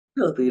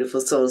Hello,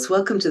 beautiful souls.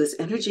 Welcome to this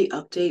energy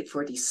update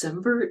for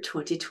December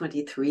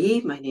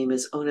 2023. My name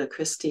is Ona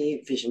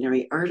Christie,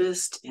 visionary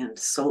artist and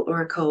soul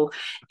oracle.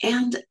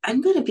 And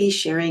I'm going to be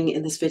sharing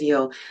in this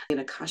video an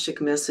Akashic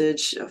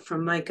message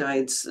from my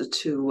guides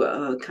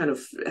to kind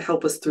of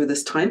help us through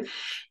this time.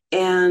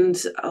 And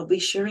I'll be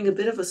sharing a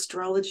bit of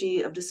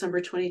astrology of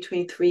December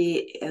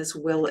 2023, as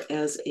well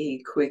as a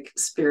quick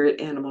spirit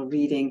animal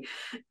reading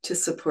to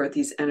support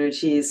these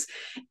energies.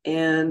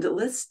 And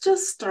let's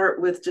just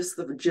start with just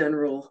the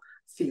general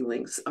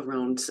feelings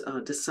around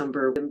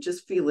December. I'm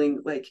just feeling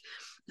like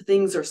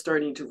things are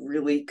starting to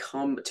really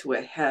come to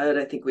a head.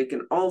 I think we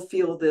can all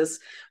feel this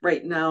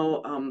right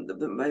now.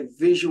 My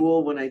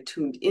visual when I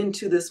tuned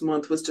into this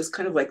month was just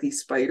kind of like these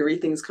spidery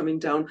things coming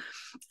down.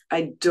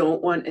 I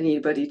don't want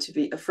anybody to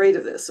be afraid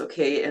of this,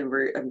 okay? And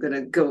I'm going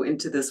to go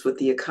into this with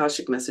the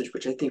Akashic message,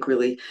 which I think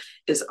really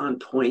is on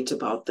point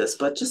about this.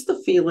 But just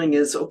the feeling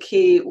is,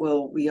 okay,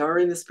 well, we are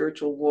in the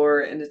spiritual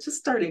war, and it's just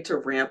starting to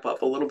ramp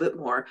up a little bit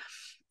more.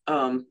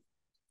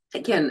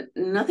 Again,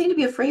 nothing to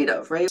be afraid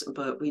of, right?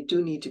 But we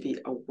do need to be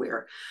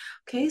aware.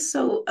 Okay,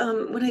 so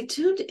when I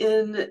tuned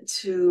in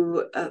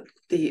to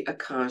the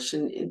Akash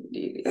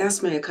and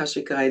asked my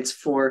Akashic guides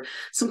for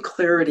some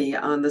clarity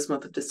on this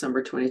month of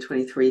December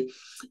 2023,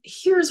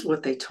 here's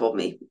what they told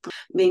me.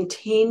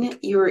 Maintain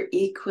your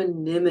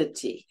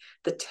equanimity.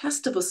 The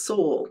test of a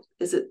soul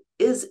is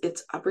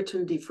its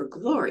opportunity for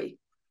glory.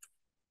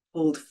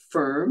 Hold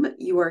firm,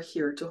 you are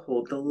here to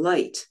hold the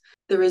light.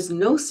 There is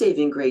no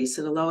saving grace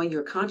in allowing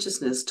your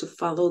consciousness to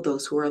follow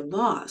those who are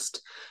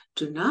lost.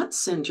 Do not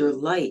send your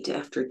light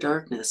after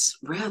darkness.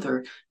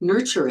 Rather,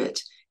 nurture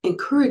it,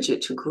 encourage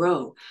it to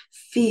grow.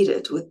 Feed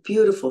it with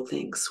beautiful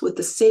things, with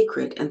the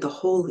sacred and the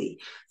holy.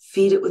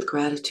 Feed it with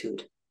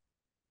gratitude.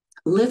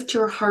 Lift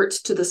your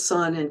hearts to the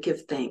sun and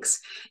give thanks.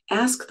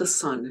 Ask the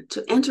sun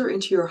to enter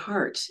into your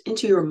heart,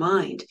 into your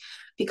mind.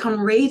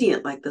 Become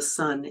radiant like the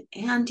sun,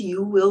 and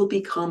you will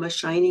become a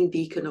shining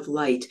beacon of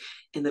light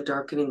in the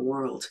darkening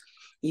world.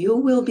 You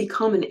will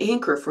become an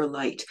anchor for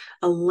light,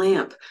 a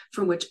lamp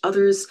from which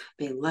others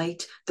may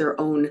light their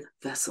own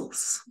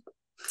vessels.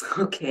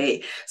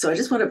 Okay, so I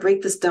just want to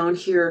break this down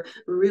here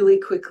really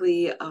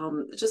quickly.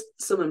 Just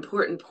some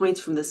important points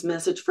from this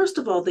message. First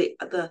of all,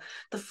 the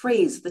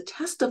phrase, the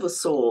test of a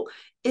soul,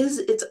 is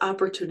its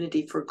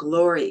opportunity for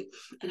glory.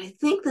 And I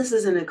think this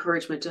is an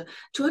encouragement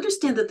to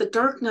understand that the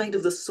dark night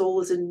of the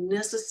soul is a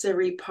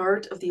necessary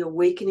part of the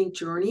awakening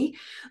journey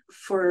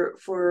for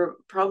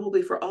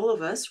probably for all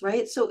of us,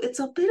 right? So it's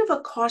a bit of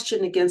a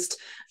caution against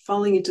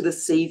falling into the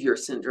savior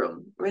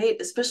syndrome, right?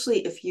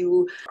 Especially if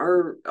you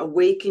are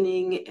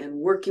awakening and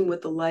working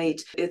with the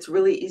light, it's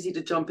really easy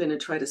to jump in and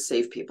try to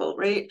save people,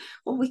 right?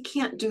 Well, we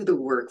can't do the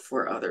work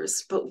for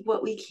others, but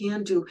what we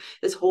can do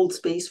is hold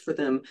space for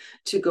them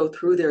to go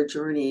through their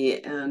journey.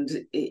 And,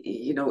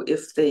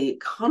 if they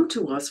come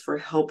to us for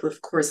help,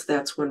 of course,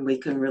 that's when we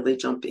can really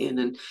jump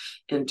in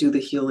and do the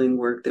healing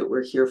work that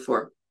we're here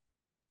for.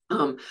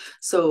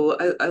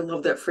 So I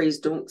love that phrase,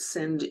 don't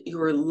send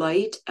your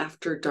light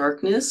after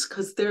darkness,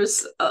 because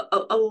there's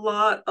a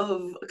lot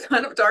of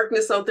kind of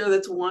darkness out there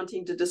that's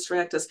wanting to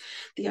distract us.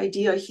 The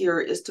idea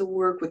here is to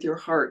work with your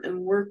heart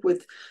and work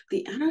with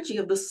the energy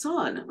of the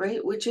sun,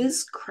 right? Which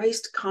is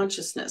Christ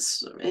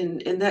consciousness.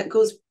 And that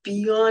goes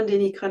beyond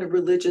any kind of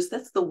religious,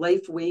 that's the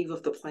life wave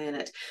of the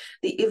planet,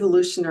 the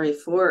evolutionary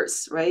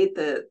force, right?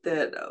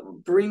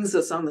 That brings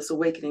us on this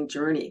awakening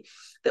journey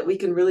that we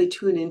can really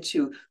tune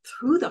into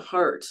through the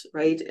heart,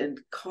 right? And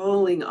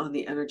calling on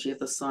the energy of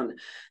the sun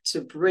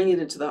to bring it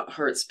into that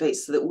heart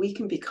space so that we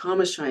can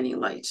become a shining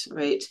light,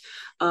 right?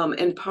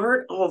 And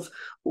part of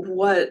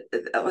what,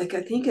 like,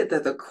 I think at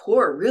the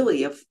core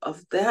really of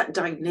that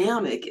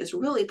dynamic is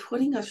really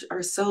putting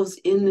ourselves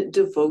in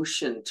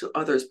devotion to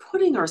others,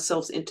 putting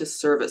ourselves into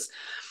service.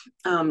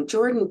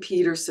 Jordan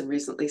Peterson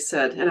recently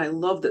said, and I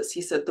love this,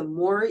 he said, the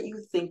more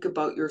you think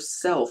about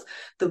yourself,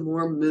 the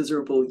more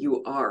miserable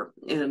you are.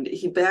 And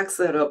he backs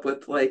that up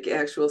with like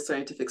actual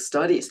scientific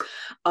studies.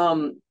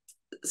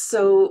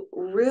 So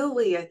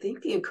really, I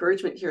think the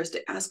encouragement here is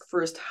to ask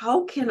first,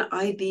 how can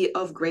I be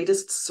of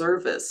greatest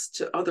service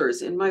to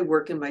others in my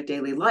work, in my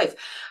daily life?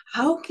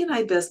 How can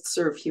I best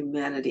serve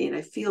humanity? And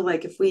I feel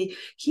like if we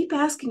keep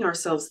asking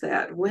ourselves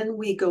that when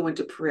we go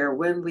into prayer,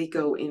 when we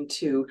go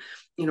into,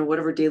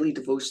 whatever daily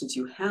devotions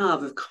you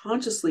have, of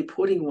consciously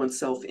putting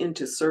oneself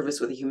into service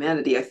with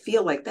humanity, I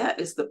feel like that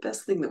is the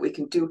best thing that we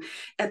can do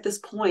at this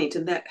point.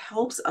 And that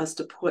helps us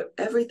to put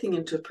everything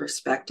into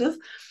perspective,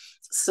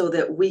 so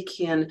that we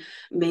can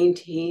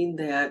maintain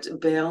that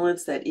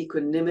balance, that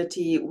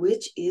equanimity,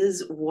 which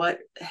is what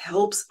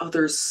helps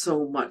others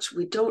so much.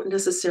 We don't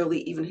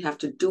necessarily even have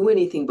to do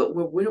anything, but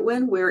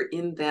when we're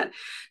in that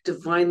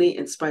divinely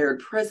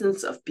inspired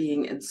presence of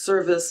being in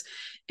service,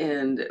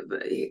 and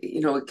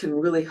it can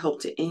really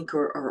help to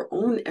anchor our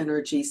own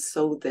energy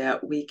so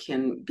that we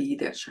can be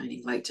that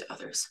shining light to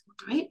others,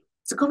 right?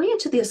 So going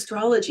into the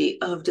astrology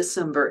of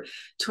December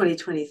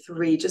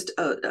 2023,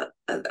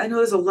 I know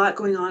there's a lot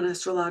going on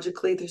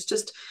astrologically. There's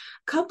just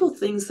a couple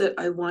things that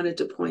I wanted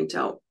to point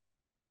out.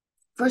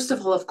 First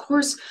of all, of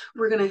course,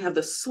 we're going to have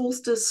the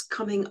solstice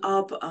coming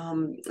up,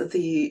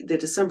 the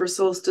December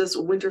solstice,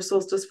 winter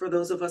solstice for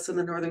those of us in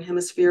the Northern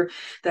Hemisphere.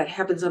 That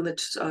happens on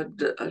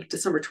the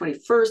December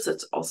 21st.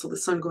 That's also the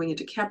sun going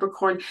into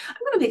Capricorn. I'm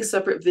going to make a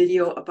separate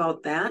video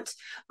about that,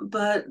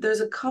 but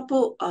there's a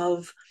couple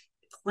of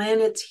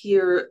planets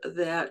here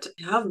that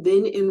have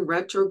been in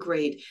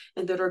retrograde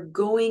and that are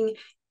going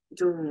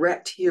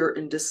direct here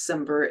in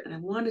December. And I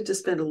wanted to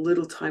spend a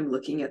little time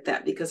looking at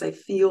that because I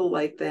feel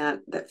like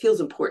that feels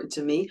important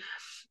to me.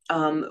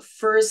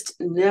 First,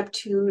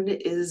 Neptune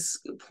is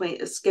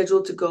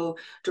scheduled to go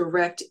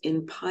direct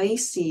in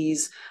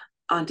Pisces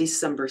on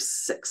December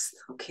 6th.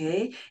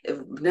 Okay.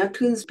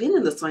 Neptune's been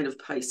in the sign of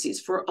Pisces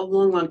for a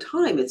long, long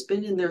time. It's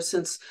been in there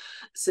since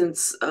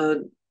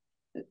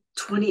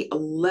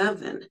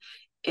 2011.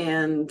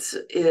 And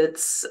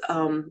it's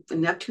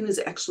Neptune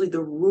is actually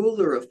the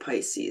ruler of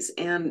Pisces,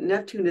 and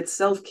Neptune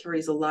itself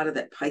carries a lot of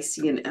that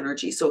Piscean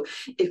energy. So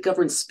it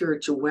governs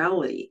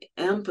spirituality,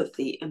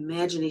 empathy,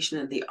 imagination,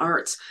 and the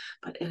arts.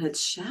 But in its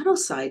shadow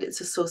side,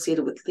 it's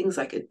associated with things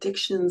like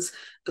addictions,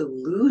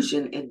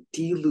 illusion, and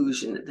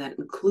delusion. That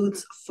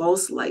includes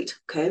false light.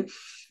 Okay,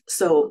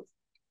 so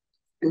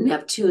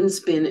Neptune's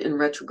been in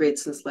retrograde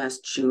since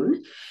last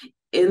June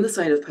in the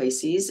sign of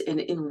Pisces, and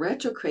in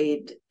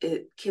retrograde,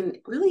 it can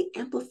really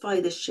amplify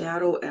the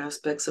shadow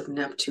aspects of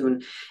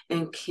Neptune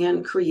and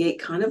can create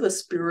kind of a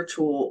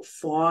spiritual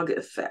fog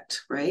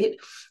effect, right?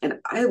 And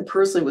I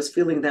personally was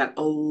feeling that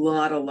a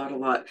lot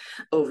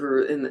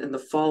over in the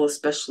fall,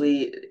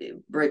 especially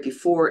right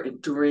before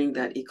and during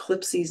that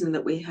eclipse season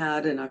that we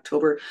had in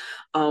October.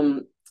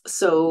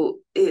 So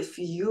if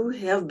you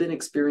have been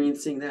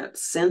experiencing that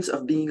sense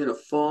of being in a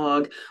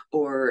fog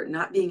or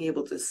not being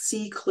able to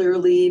see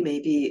clearly,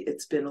 maybe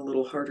it's been a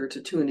little harder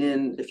to tune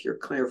in if you're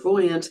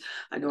clairvoyant.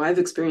 I know I've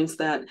experienced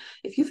that.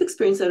 If you've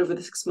experienced that over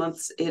the 6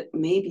 months, it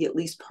may be at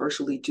least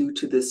partially due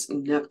to this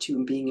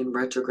Neptune being in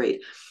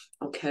retrograde.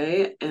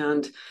 Okay,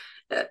 and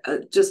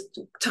just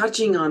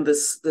touching on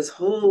this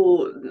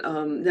whole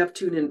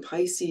Neptune and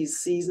Pisces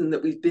season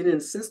that we've been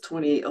in since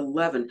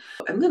 2011.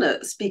 I'm going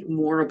to speak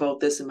more about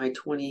this in my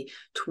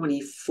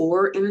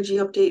 2024 energy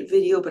update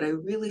video, but I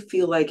really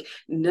feel like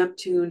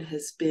Neptune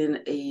has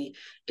been a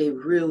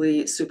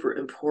really super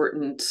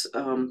important,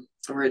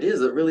 or it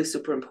is a really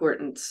super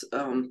important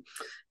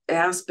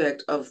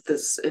aspect of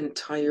this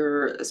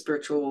entire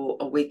spiritual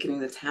awakening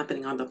that's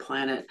happening on the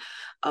planet.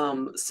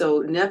 So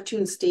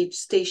Neptune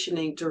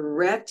stationing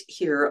direct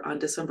here on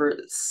December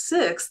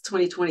 6th,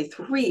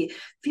 2023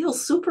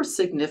 feels super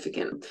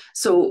significant.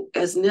 So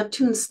as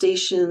Neptune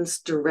stations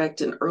direct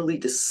in early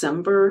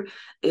December,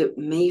 it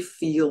may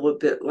feel a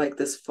bit like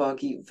this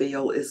foggy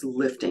veil is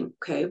lifting,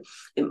 okay?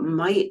 It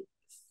might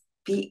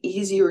be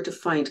easier to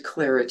find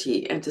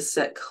clarity and to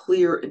set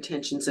clear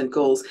intentions and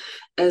goals,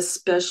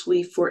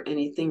 especially for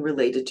anything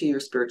related to your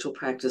spiritual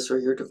practice or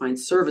your divine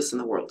service in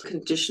the world.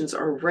 Conditions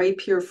are ripe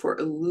here for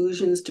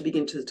illusions to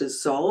begin to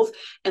dissolve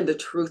and the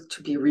truth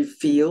to be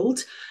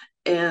revealed.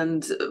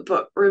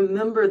 But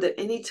remember that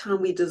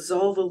anytime we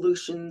dissolve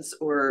illusions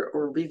or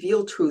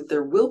reveal truth,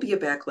 there will be a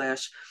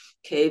backlash.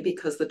 Okay,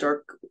 because the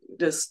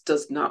darkness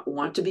does not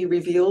want to be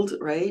revealed,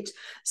 right?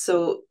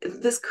 So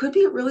this could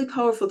be a really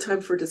powerful time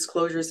for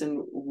disclosures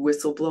and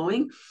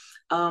whistleblowing.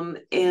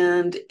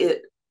 And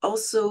it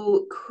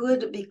also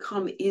could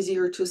become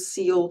easier to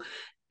seal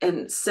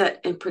and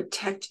set and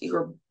protect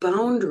your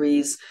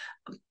boundaries.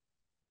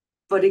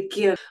 But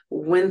again,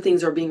 when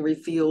things are being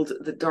revealed,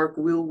 the dark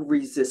will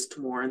resist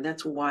more. And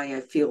that's why I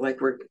feel like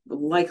we're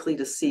likely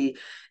to see,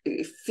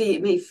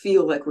 it may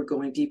feel like we're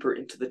going deeper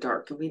into the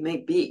dark, and we may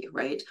be,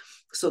 right?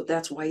 So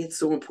that's why it's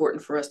so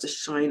important for us to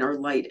shine our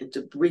light and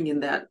to bring in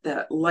that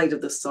light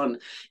of the sun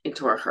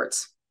into our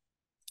hearts.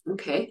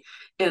 Okay,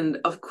 and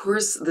of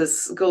course,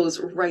 this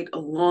goes right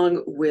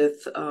along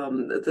with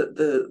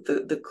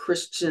the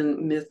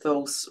Christian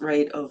mythos,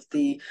 right, of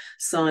the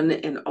sun,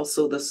 and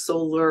also the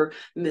solar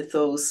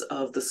mythos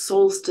of the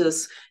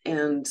solstice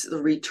and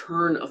the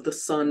return of the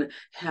sun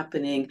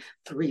happening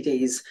 3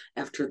 days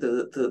after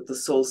the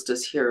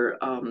solstice here.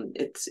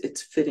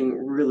 It's fitting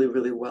really,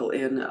 really well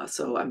in.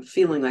 So I'm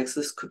feeling like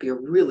this could be a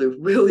really,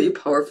 really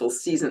powerful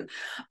season.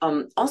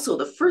 Also,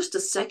 the first to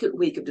second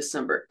week of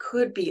December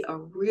could be a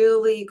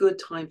really good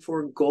time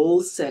for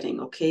goal setting,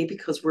 okay?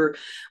 Because we're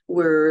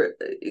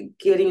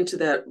getting into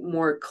that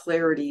more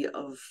clarity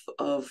of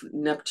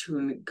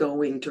Neptune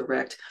going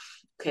direct.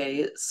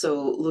 Okay,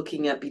 so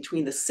looking at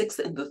between the 6th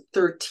and the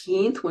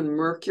 13th, when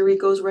Mercury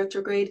goes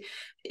retrograde,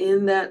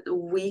 in that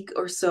week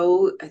or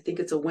so, I think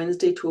it's a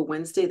Wednesday to a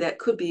Wednesday, that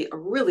could be a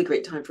really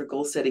great time for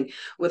goal setting,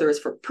 whether it's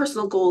for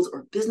personal goals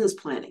or business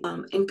planning.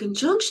 In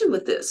conjunction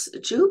with this,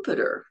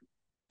 Jupiter,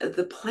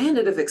 the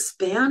planet of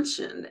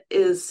expansion,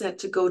 is set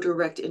to go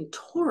direct in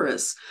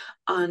Taurus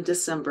on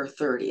December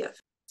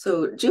 30th.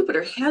 So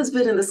Jupiter has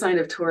been in the sign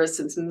of Taurus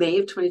since May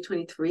of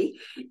 2023.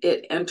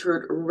 It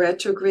entered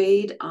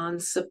retrograde on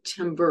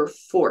September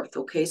 4th.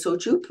 Okay, so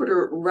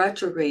Jupiter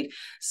retrograde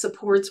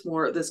supports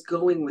more this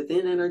going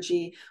within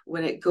energy.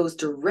 When it goes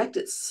direct,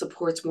 it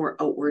supports more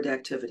outward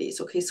activities.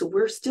 Okay, so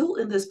we're still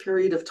in this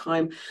period of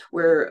time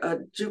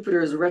where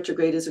Jupiter's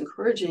retrograde is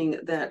encouraging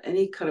that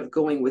any kind of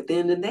going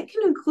within, and that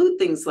can include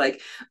things like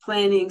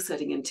planning,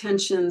 setting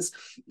intentions,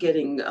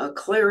 getting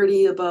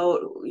clarity about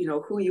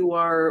who you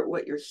are,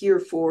 what you're here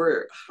for,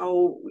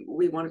 how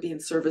we want to be in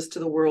service to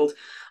the world.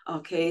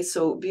 Okay,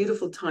 so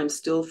beautiful time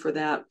still for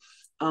that.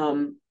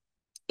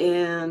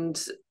 And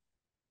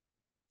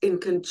in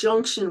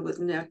conjunction with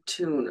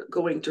Neptune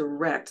going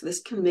direct,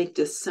 this can make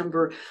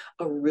December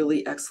a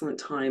really excellent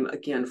time,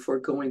 again, for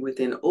going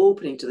within,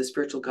 opening to the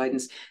spiritual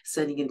guidance,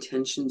 setting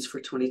intentions for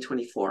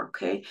 2024,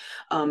 okay?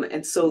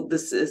 And so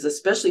this is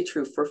especially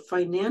true for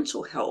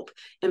financial help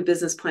and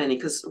business planning,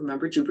 because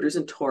remember, Jupiter's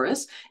in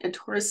Taurus, and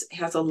Taurus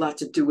has a lot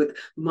to do with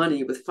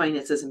money, with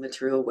finances and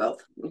material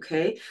wealth,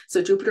 okay?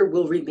 So Jupiter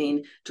will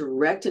remain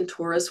direct in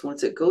Taurus.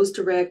 Once it goes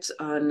direct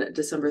on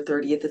December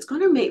 30th, it's going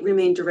to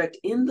remain direct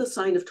in the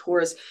sign of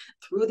Taurus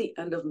through the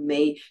end of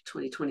May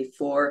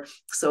 2024.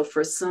 So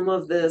for some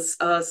of this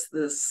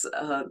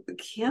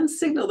can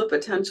signal the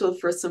potential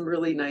for some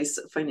really nice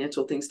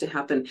financial things to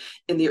happen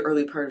in the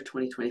early part of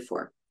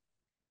 2024.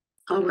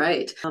 All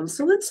right,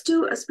 so let's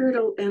do a spirit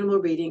animal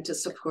reading to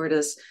support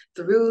us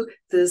through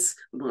this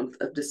month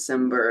of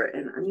December.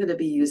 And I'm going to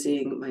be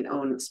using my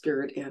own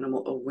spirit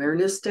animal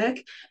awareness deck.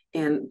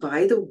 And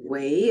by the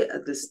way,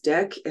 this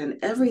deck and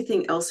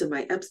everything else in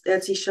my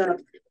Etsy shop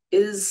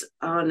is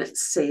on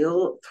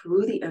sale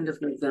through the end of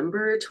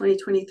November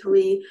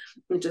 2023.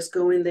 And just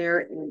go in there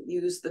and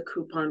use the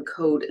coupon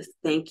code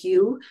thank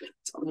you.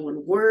 It's all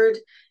one word,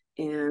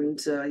 and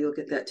you'll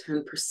get that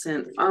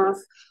 10% off,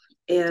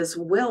 as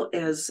well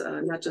as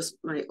not just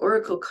my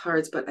oracle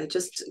cards, but I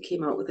just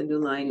came out with a new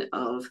line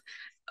of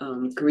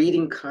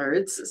greeting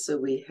cards. So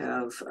we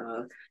have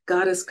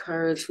goddess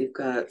cards, we've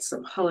got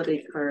some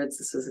holiday cards.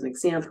 This is an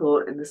example,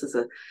 and this is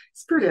a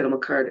spirit animal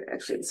card.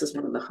 Actually, this is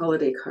one of the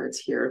holiday cards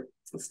here,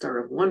 the Star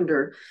of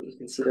Wonder. You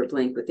can see they're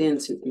blank within,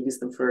 so you can use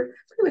them for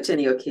pretty much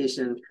any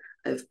occasion.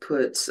 I've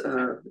put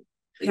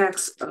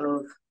packs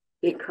of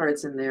 8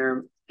 cards in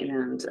there,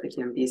 and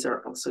again, these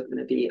are also going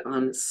to be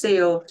on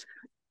sale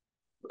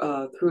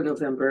through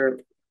November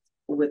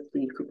with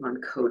the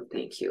coupon code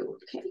thank you.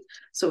 Okay,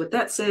 so with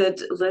that said,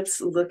 let's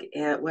look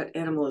at what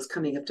animal is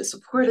coming up to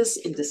support us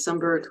in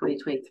December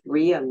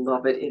 2023. I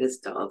love it. It is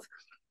dove.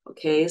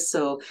 Okay,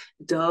 so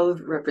dove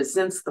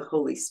represents the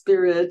Holy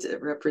Spirit.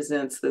 It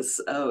represents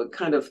this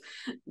kind of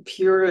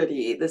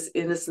purity, this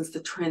innocence, the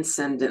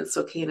transcendence.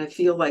 Okay, and I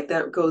feel like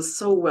that goes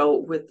so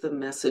well with the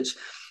message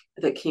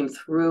that came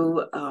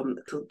through.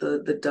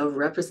 The dove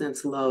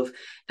represents love,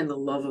 and the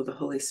love of the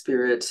Holy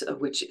Spirit,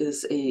 which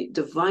is a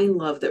divine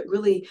love that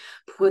really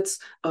puts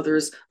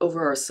others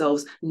over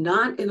ourselves,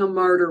 not in a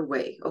martyr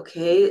way.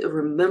 Okay,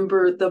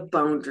 remember the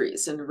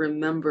boundaries, and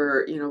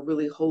remember,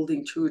 really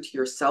holding true to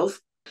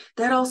yourself.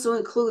 That also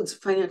includes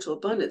financial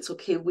abundance.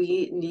 Okay,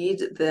 we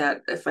need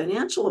that.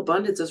 Financial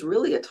abundance is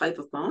really a type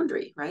of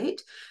boundary,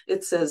 right?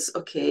 It says,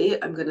 okay,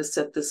 I'm going to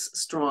set this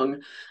strong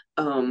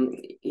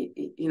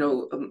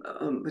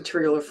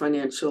material or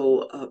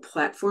financial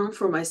platform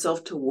for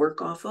myself to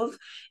work off of,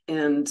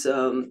 and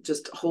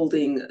just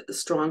holding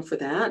strong for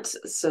that.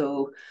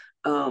 So,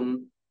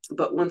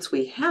 but once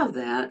we have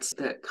that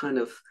kind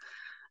of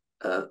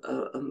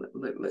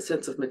a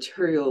sense of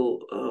material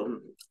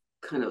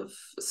kind of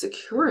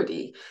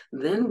security,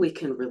 then we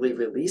can really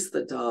release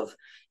the dove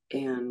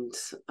and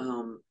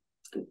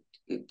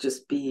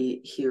just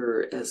be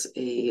here as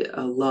a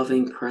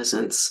loving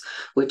presence,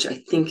 which I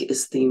think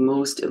is the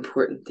most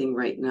important thing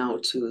right now,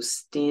 to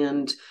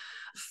stand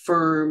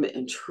firm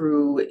and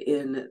true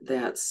in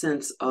that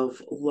sense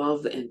of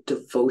love and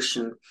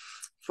devotion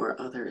for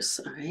others.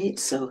 All right,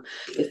 so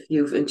if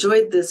you've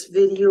enjoyed this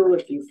video,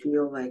 if you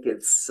feel like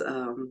it's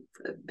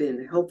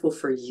been helpful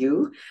for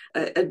you,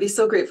 I'd be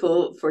so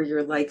grateful for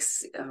your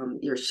likes,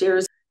 your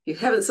shares. If you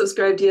haven't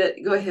subscribed yet,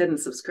 go ahead and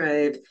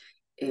subscribe.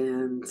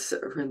 And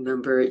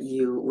remember,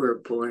 you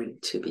were born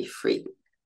to be free.